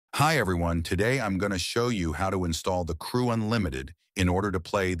Hi everyone, today I'm going to show you how to install the Crew Unlimited in order to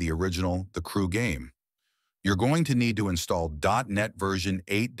play the original The Crew game. You're going to need to install .NET version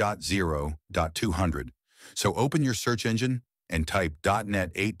 8.0.200. So open your search engine and type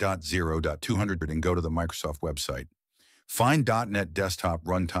 .NET 8.0.200 and go to the Microsoft website. Find .NET Desktop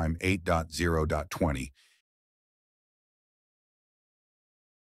Runtime 8.0.20.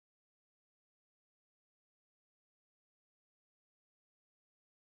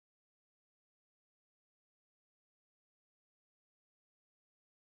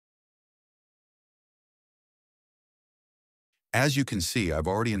 As you can see, I've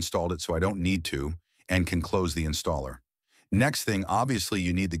already installed it so I don't need to and can close the installer. Next thing, obviously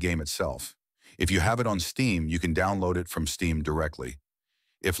you need the game itself. If you have it on Steam, you can download it from Steam directly.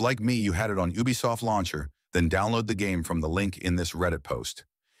 If, like me, you had it on Ubisoft Launcher, then download the game from the link in this Reddit post.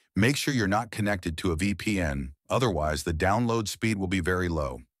 Make sure you're not connected to a VPN, otherwise the download speed will be very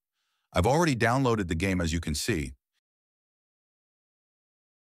low. I've already downloaded the game as you can see.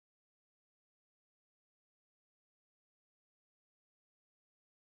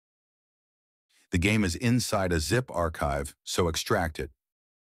 The game is inside a zip archive, so extract it.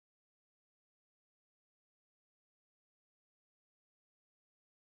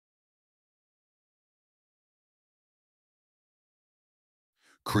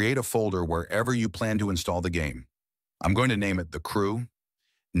 Create a folder wherever you plan to install the game. I'm going to name it The Crew.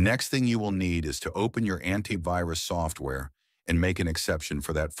 Next thing you will need is to open your antivirus software and make an exception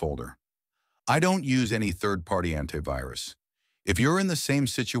for that folder. I don't use any third-party antivirus. If you're in the same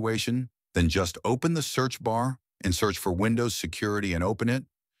situation, then just open the search bar and search for Windows Security and open it.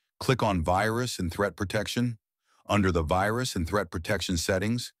 Click on Virus and Threat Protection. Under the Virus and Threat Protection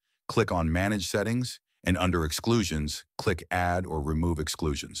settings, click on Manage Settings, and under Exclusions, click Add or Remove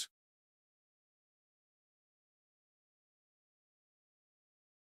Exclusions.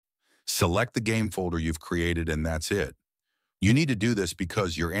 Select the game folder you've created and that's it. You need to do this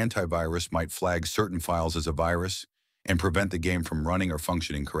because your antivirus might flag certain files as a virus and prevent the game from running or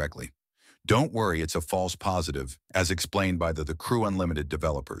functioning correctly. Don't worry, it's a false positive, as explained by the Crew Unlimited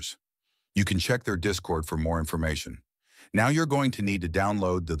developers. You can check their Discord for more information. Now you're going to need to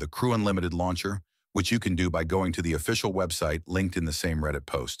download the Crew Unlimited launcher, which you can do by going to the official website linked in the same Reddit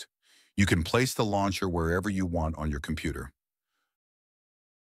post. You can place the launcher wherever you want on your computer.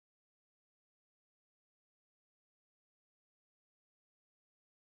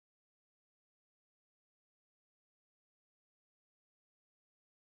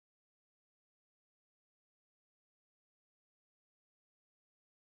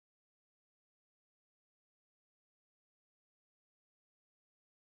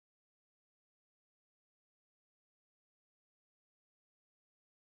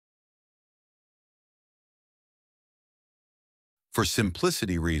 For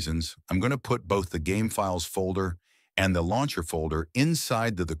simplicity reasons, I'm going to put both the game files folder and the launcher folder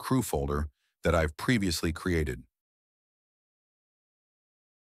inside the Crew folder that I've previously created.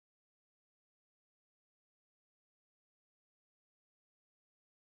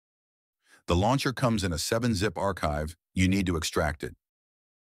 The launcher comes in a 7-zip archive. You need to extract it.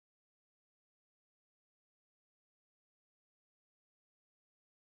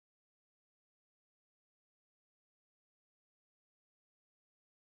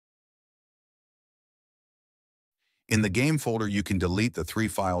 In the game folder, you can delete the 3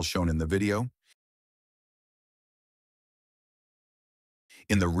 files shown in the video.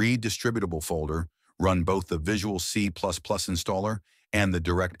 In the Read Distributable folder, run both the Visual C++ installer and the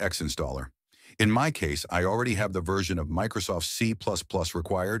DirectX installer. In my case, I already have the version of Microsoft C++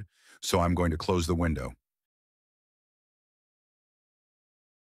 required, so I'm going to close the window.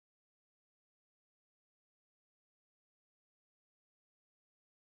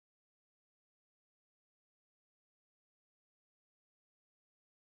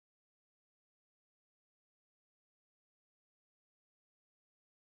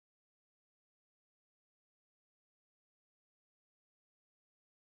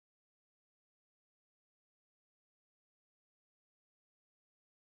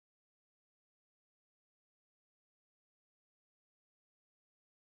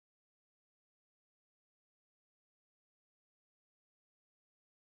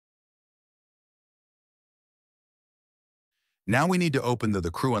 Now we need to open the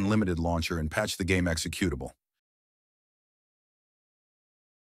Crew Unlimited launcher and patch the game executable.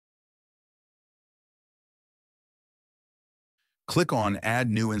 Click on Add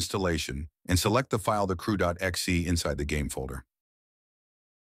New Installation and select the file thecrew.exe inside the game folder.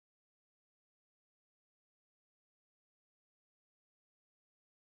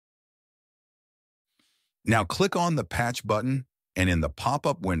 Now click on the Patch button and in the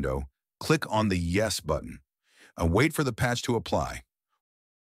pop-up window, click on the Yes button and wait for the patch to apply.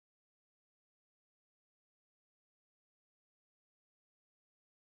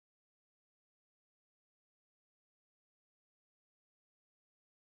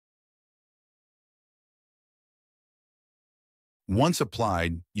 Once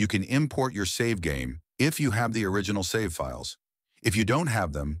applied, you can import your save game if you have the original save files. If you don't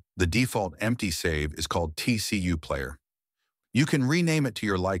have them, the default empty save is called TCU Player. You can rename it to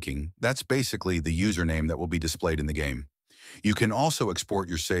your liking. That's basically the username that will be displayed in the game. You can also export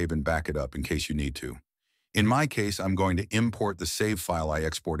your save and back it up in case you need to. In my case, I'm going to import the save file I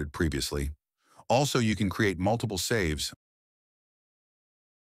exported previously. Also, you can create multiple saves.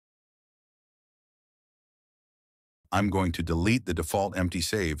 I'm going to delete the default empty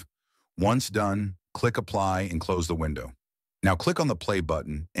save. Once done, click Apply and close the window. Now click on the Play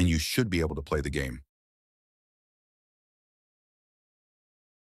button and you should be able to play the game.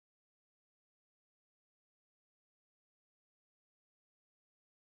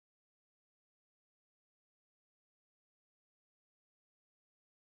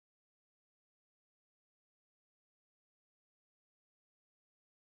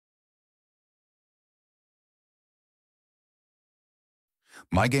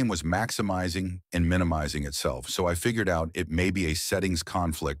 My game was maximizing and minimizing itself, so I figured out it may be a settings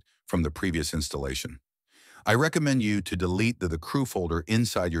conflict from the previous installation. I recommend you to delete the crew folder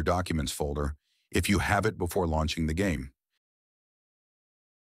inside your Documents folder if you have it before launching the game.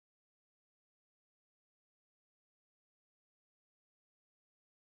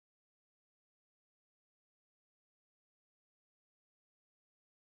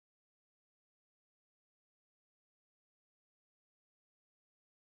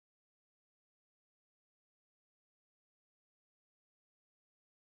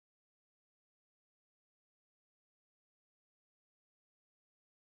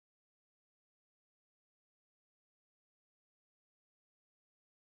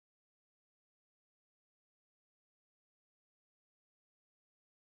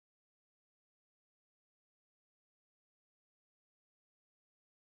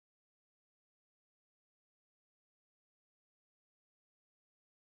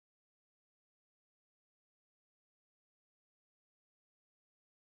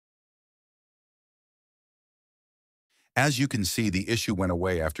 As you can see, the issue went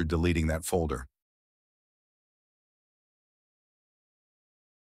away after deleting that folder.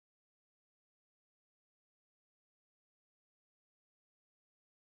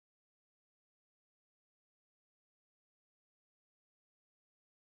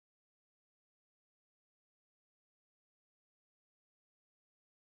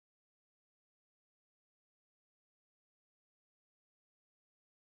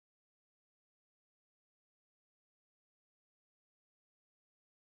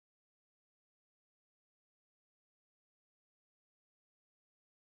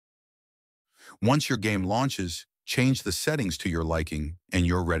 Once your game launches, change the settings to your liking and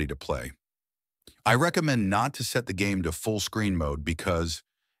you're ready to play. I recommend not to set the game to full screen mode because,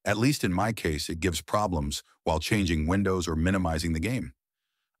 at least in my case, it gives problems while changing windows or minimizing the game.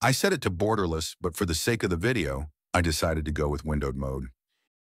 I set it to borderless, but for the sake of the video, I decided to go with windowed mode.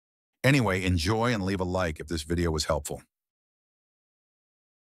 Anyway, enjoy and leave a like if this video was helpful.